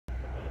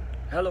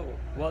Hello,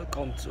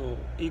 welcome to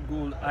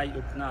Eagle Eye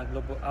Opener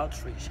Global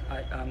Outreach.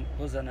 I am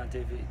Hosanna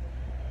David.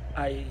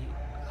 I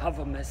have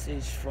a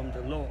message from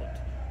the Lord.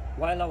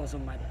 While I was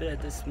on my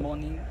bed this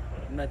morning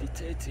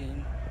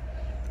meditating,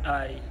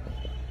 I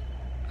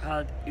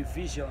had a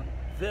vision,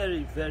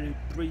 very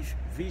brief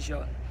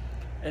vision.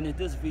 And in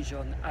this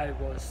vision, I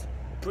was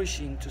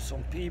preaching to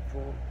some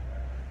people.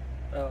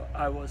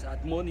 I was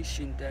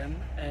admonishing them,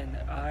 and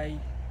I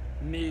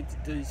made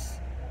these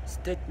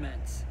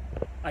statements.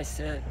 I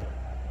said,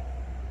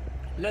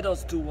 let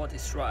us do what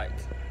is right.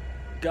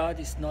 God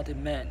is not a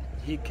man.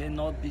 He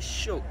cannot be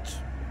shocked.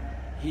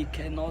 He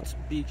cannot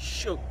be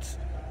shocked,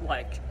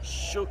 like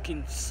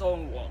choking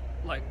someone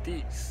like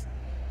this,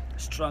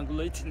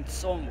 strangulating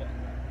someone.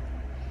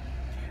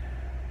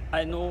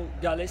 I know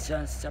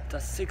Galatians chapter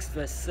 6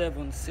 verse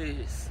 7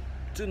 says,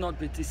 do not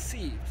be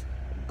deceived.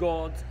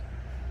 God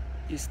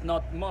is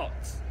not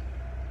mocked.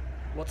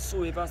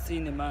 Whatsoever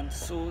thing a man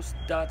sows,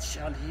 that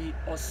shall he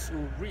also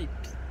reap.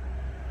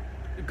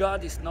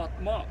 God is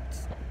not mocked.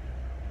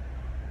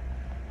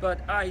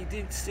 But I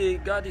didn't say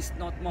God is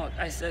not mocked.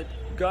 I said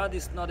God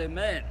is not a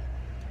man.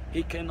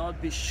 He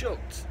cannot be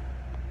shocked.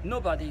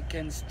 Nobody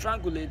can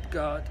strangulate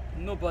God.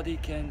 Nobody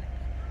can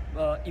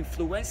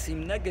influence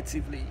him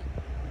negatively.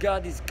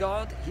 God is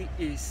God. He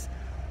is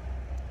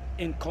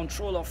in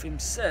control of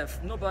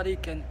himself. Nobody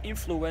can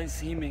influence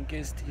him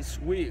against his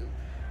will.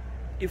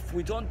 If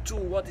we don't do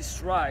what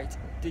is right,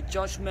 the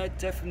judgment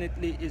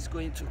definitely is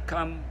going to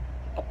come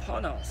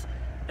upon us.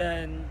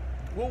 And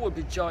we will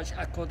be judged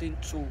according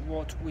to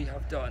what we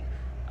have done.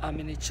 I'm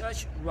in a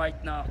church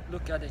right now.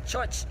 Look at the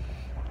church.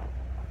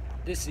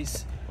 This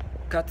is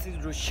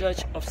Cathedral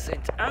Church of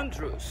St.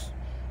 Andrews.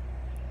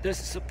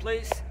 This is a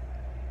place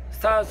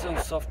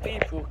thousands of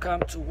people come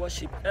to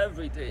worship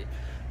every day.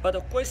 But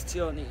the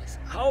question is,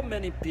 how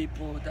many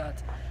people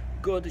that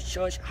go to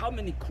church, how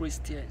many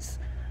Christians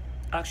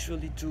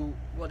actually do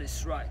what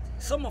is right?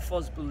 Some of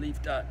us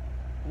believe that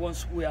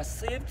once we are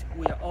saved,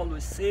 we are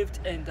always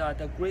saved, and that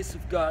the grace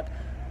of God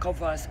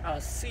covers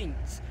our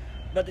sins.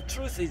 But the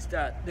truth is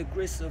that the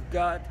grace of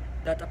God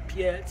that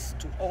appears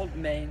to all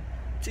men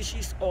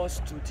teaches us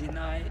to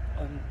deny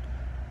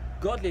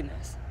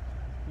ungodliness,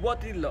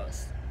 worldly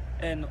lust,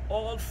 and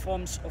all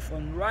forms of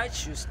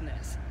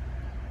unrighteousness.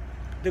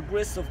 The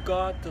grace of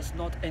God does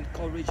not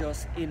encourage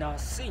us in our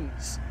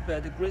sins,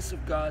 but the grace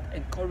of God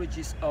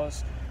encourages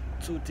us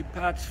to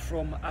depart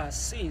from our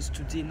sins,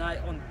 to deny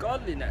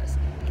ungodliness.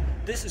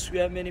 This is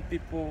where many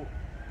people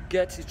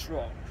get it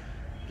wrong.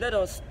 Let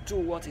us do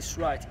what is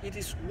right. It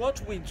is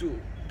what we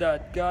do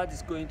that God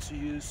is going to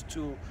use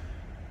to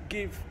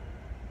give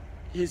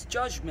his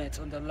judgment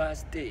on the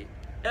last day.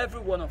 Every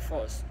one of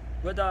us,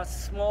 whether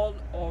small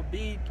or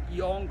big,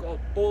 young or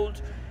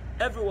old,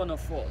 every one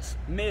of us,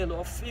 male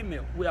or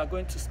female, we are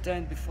going to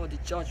stand before the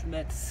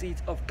judgment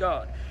seat of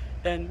God.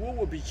 And we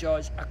will be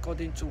judged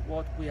according to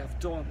what we have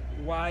done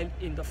while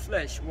in the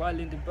flesh, while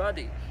in the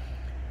body.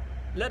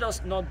 Let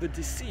us not be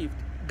deceived.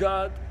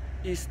 God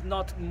is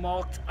not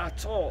mocked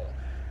at all.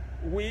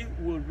 We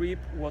will reap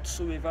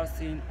whatsoever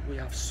thing we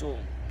have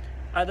sown.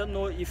 I don't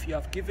know if you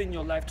have given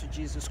your life to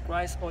Jesus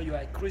Christ, or you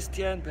are a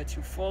Christian but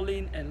you're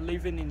falling and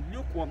living in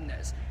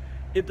lukewarmness.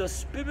 If the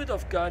Spirit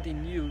of God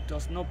in you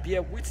does not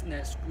bear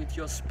witness with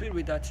your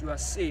spirit that you are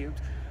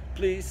saved,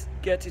 please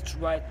get it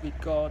right with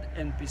God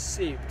and be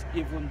saved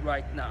even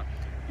right now.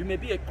 You may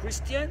be a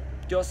Christian,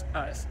 just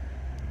as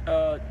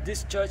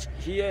this church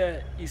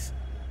here is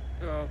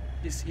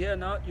here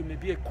now. You may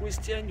be a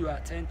Christian, you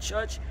attend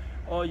church,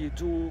 or you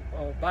do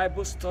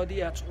Bible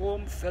study at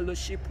home,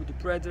 fellowship with the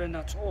brethren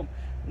at home.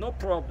 No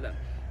problem.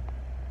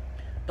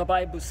 The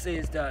Bible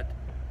says that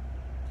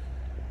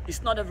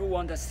it's not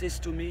everyone that says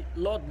to me,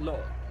 Lord,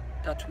 Lord,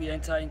 that we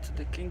enter into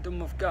the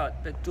kingdom of God,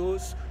 but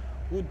those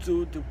who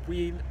do the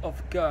will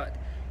of God.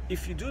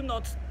 If you do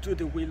not do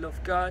the will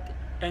of God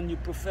and you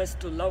profess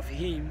to love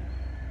him,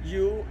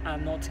 you are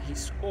not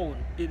his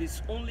own. It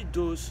is only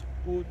those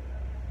who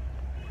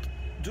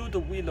do the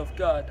will of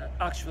God that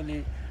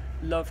actually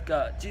love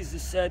God.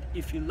 Jesus said,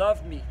 if you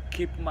love me,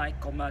 keep my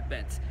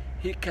commandments.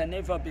 He can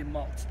never be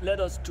mocked. Let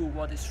us do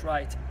what is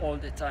right all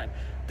the time.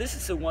 This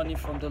is a warning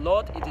from the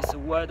Lord. It is a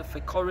word of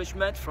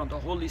encouragement from the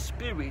Holy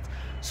Spirit,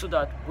 so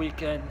that we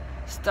can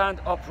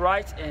stand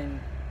upright and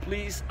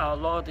please our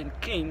Lord and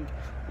King,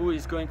 who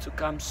is going to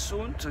come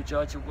soon to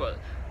judge the world.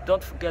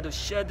 Don't forget to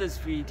share this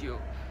video,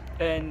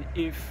 and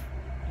if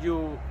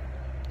you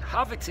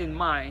have it in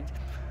mind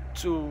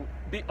to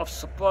be of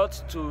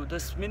support to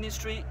this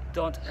ministry,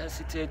 don't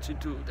hesitate to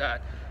do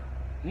that.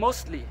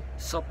 Mostly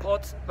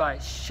support by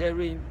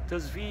sharing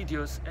those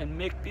videos and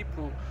make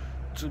people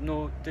to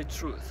know the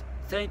truth.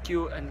 Thank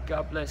you, and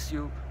God bless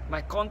you.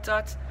 My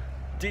contact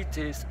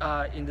details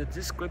are in the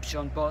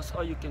description box,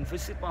 or you can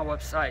visit my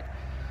website,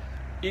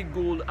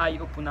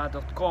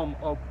 eagleeyeopener.com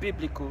or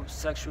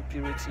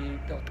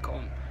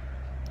biblicalsexualpurity.com.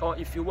 Or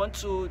if you want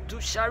to do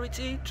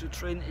charity to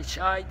train a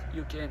child,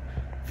 you can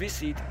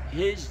visit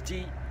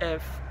hdfng.org,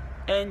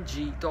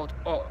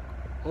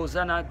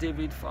 Hosanna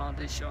David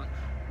Foundation.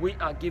 We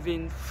are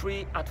giving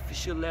free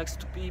artificial legs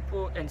to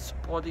people and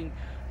supporting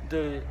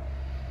the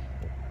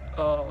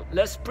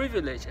less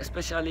privileged,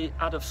 especially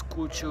out of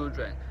school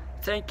children.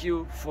 Thank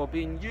you for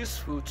being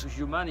useful to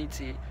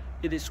humanity.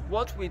 It is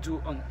what we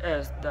do on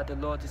earth that the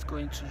Lord is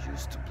going to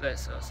use to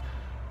bless us.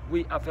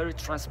 We are very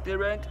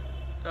transparent.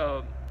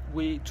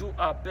 We do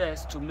our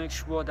best to make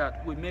sure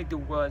that we make the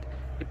world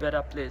a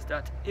better place,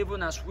 that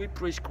even as we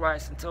preach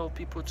Christ and tell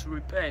people to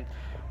repent,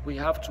 we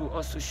have to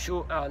also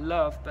show our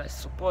love by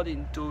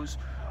supporting those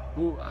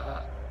who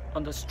are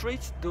on the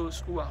streets,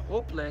 those who are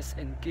hopeless,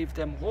 and give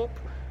them hope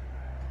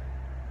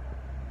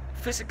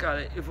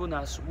physically, even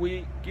as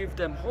we give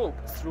them hope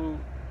through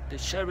the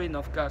sharing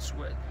of God's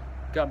word.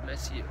 God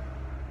bless you.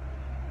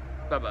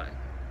 Bye-bye.